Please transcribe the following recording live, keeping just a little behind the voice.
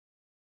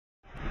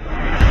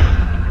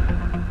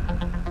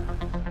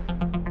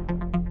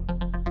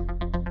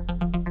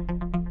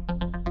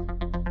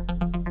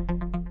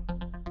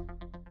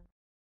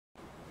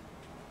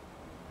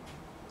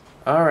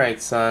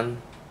Alright,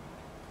 son.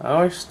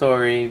 Our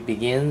story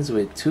begins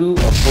with two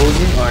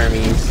opposing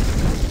armies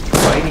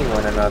fighting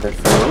one another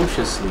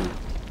ferociously.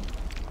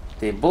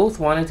 They both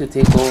wanted to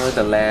take over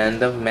the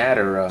land of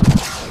Madara.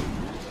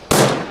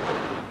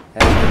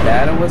 As the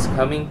battle was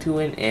coming to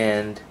an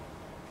end,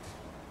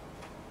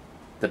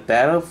 the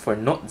battle for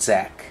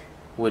Notzak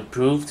would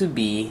prove to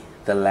be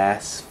the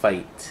last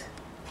fight.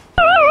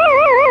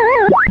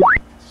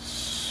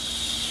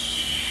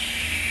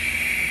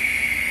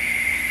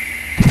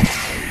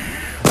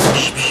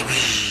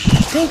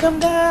 Take him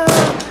down!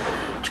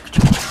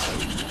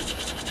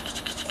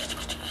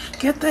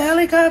 Get the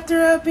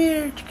helicopter up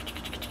here!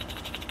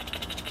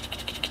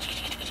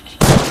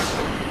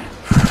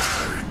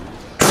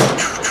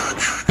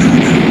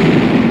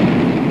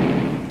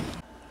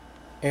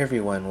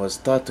 Everyone was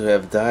thought to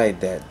have died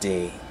that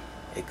day,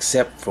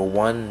 except for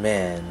one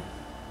man,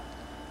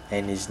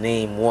 and his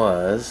name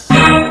was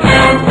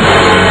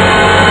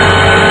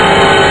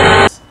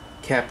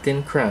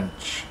Captain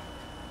Crunch.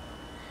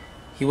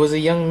 He was a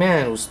young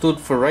man who stood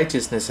for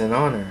righteousness and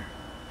honor.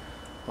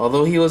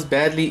 Although he was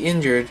badly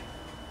injured,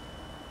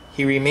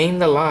 he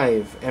remained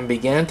alive and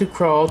began to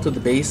crawl to the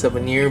base of a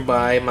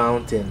nearby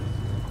mountain.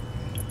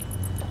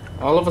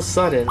 All of a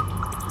sudden,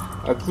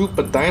 a group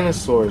of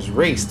dinosaurs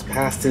raced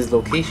past his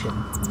location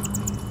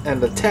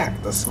and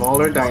attacked a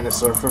smaller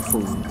dinosaur for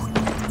food.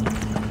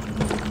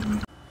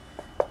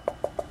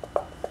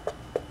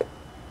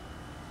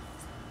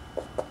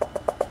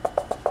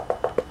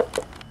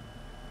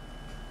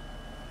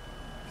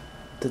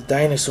 The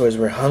dinosaurs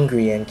were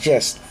hungry and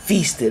just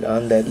feasted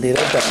on that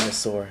little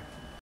dinosaur.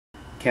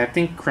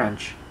 Captain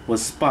Crunch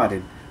was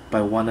spotted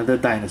by one of the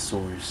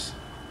dinosaurs.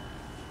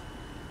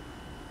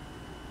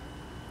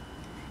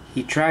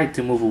 He tried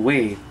to move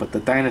away, but the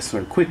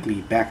dinosaur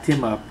quickly backed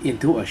him up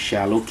into a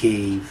shallow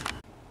cave.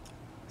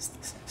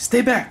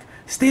 Stay back!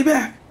 Stay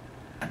back!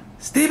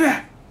 Stay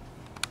back!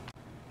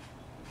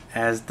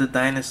 As the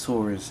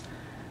dinosaurs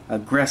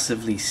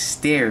aggressively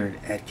stared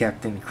at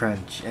Captain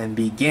Crunch and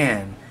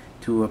began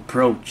to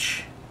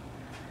approach,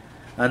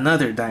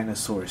 another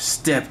dinosaur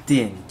stepped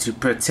in to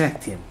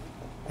protect him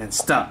and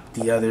stop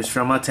the others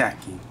from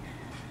attacking.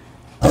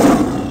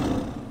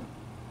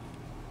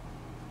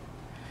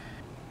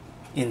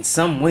 In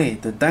some way,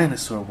 the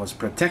dinosaur was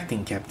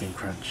protecting Captain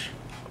Crunch,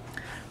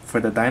 for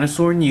the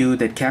dinosaur knew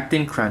that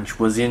Captain Crunch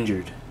was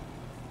injured.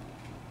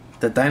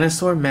 The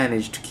dinosaur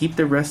managed to keep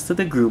the rest of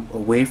the group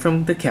away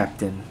from the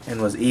captain and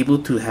was able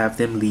to have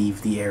them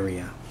leave the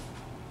area.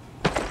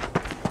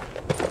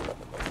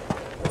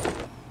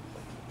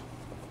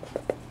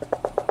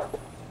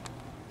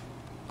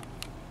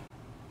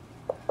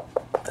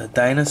 The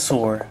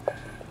dinosaur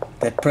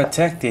that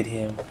protected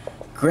him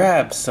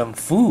grabbed some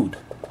food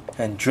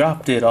and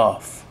dropped it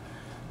off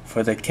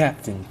for the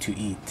captain to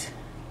eat,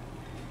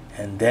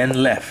 and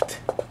then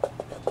left.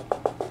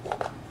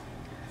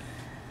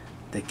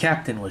 The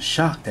captain was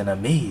shocked and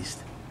amazed.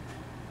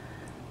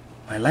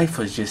 My life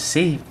was just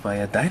saved by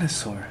a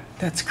dinosaur.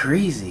 That's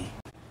crazy.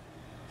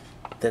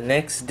 The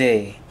next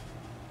day,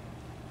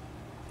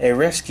 a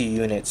rescue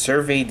unit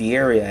surveyed the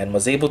area and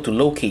was able to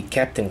locate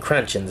Captain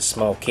Crunch in the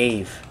small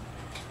cave.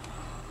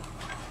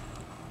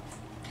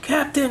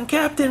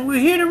 Captain, we're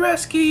here to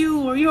rescue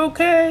you. Are you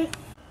okay?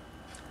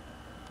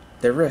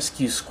 The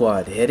rescue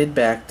squad headed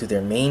back to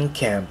their main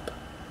camp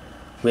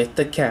with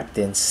the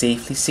captain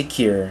safely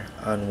secure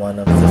on one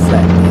of the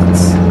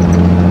flatbeds.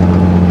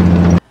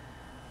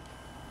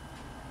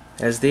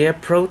 As they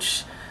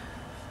approached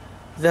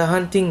the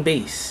hunting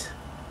base,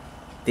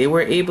 they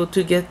were able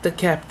to get the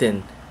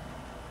captain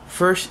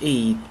first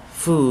aid,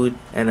 food,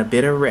 and a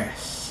bit of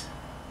rest.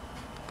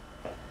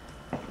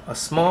 A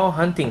small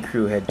hunting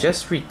crew had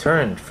just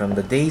returned from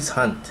the day's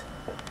hunt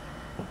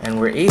and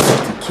were able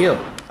to kill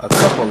a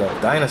couple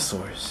of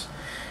dinosaurs.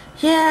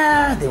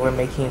 Yeah, they were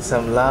making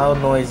some loud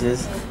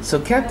noises, so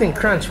Captain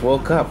Crunch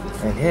woke up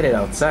and headed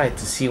outside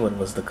to see what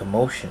was the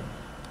commotion.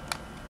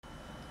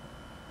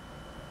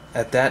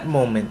 At that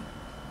moment,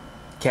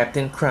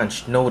 Captain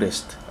Crunch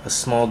noticed a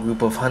small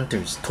group of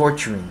hunters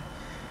torturing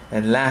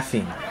and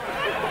laughing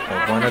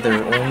at one of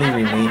their only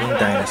remaining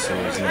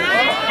dinosaurs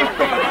left.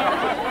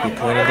 They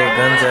pointed their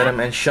guns at him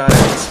and shot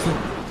at his feet.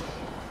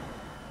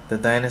 The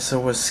dinosaur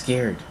was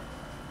scared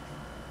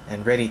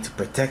and ready to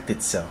protect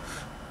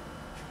itself.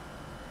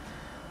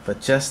 But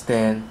just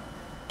then,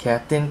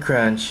 Captain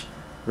Crunch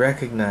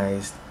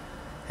recognized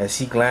as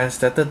he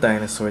glanced at the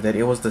dinosaur that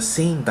it was the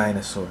same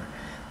dinosaur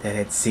that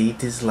had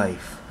saved his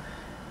life,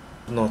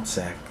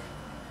 Notzak.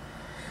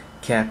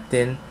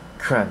 Captain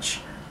Crunch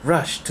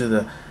rushed to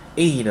the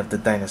aid of the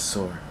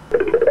dinosaur.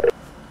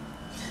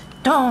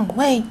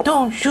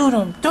 Don't shoot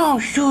him,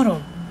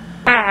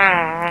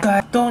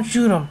 God, don't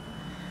shoot him.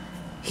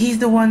 He's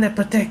the one that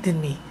protected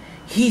me.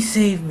 He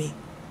saved me.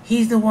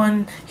 He's the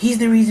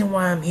reason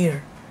why I'm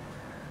here.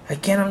 I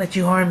cannot let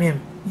you harm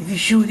him. If you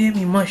shoot him,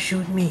 you must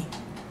shoot me.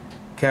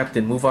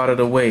 Captain, move out of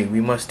the way. We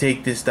must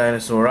take this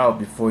dinosaur out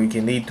before he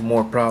can lead to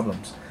more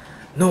problems.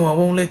 No, I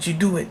won't let you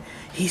do it.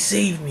 He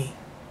saved me.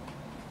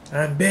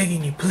 I'm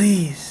begging you,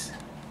 please.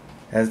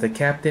 As the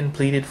captain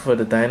pleaded for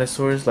the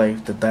dinosaur's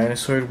life, the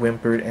dinosaur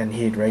whimpered and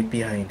hid right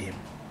behind him.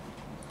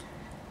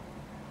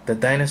 The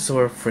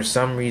dinosaur, for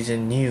some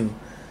reason, knew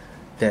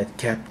that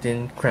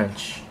Captain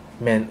Crunch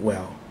meant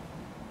well.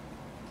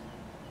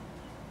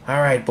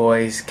 Alright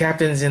boys,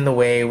 Captain's in the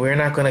way. We're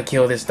not gonna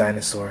kill this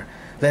dinosaur.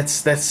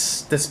 Let's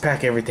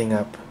pack everything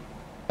up.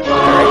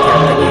 Alright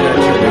Captain, you got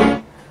your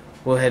way.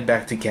 We'll head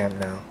back to camp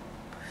now.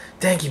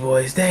 Thank you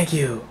boys, thank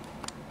you.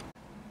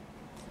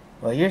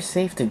 Well, you're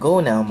safe to go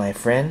now, my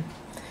friend.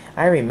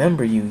 I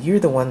remember you. You're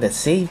the one that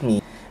saved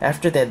me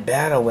after that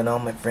battle when all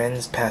my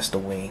friends passed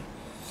away.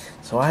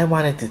 So I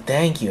wanted to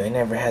thank you. I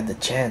never had the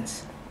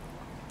chance.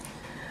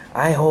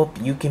 I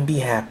hope you can be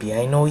happy.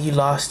 I know you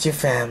lost your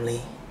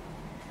family,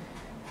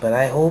 but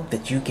I hope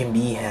that you can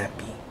be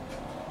happy.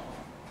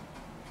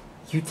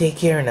 You take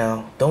care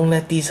now. Don't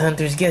let these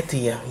hunters get to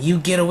you. You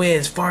get away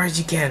as far as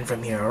you can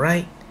from here,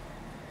 alright?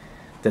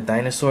 The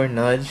dinosaur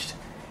nudged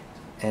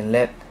and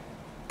let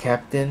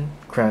Captain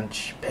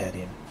Crunch pet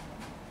him.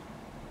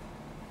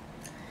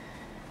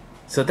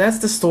 So that's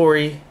the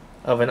story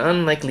of an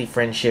unlikely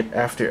friendship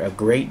after a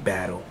great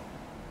battle.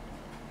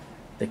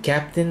 The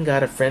captain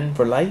got a friend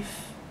for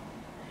life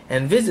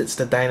and visits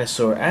the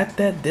dinosaur at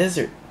that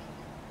desert,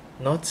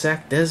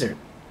 Nutsack Desert,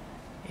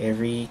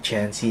 every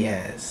chance he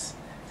has.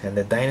 And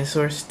the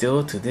dinosaur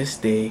still to this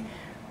day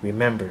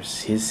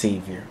remembers his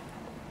savior.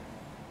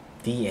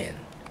 The end.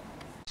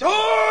 So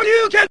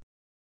you can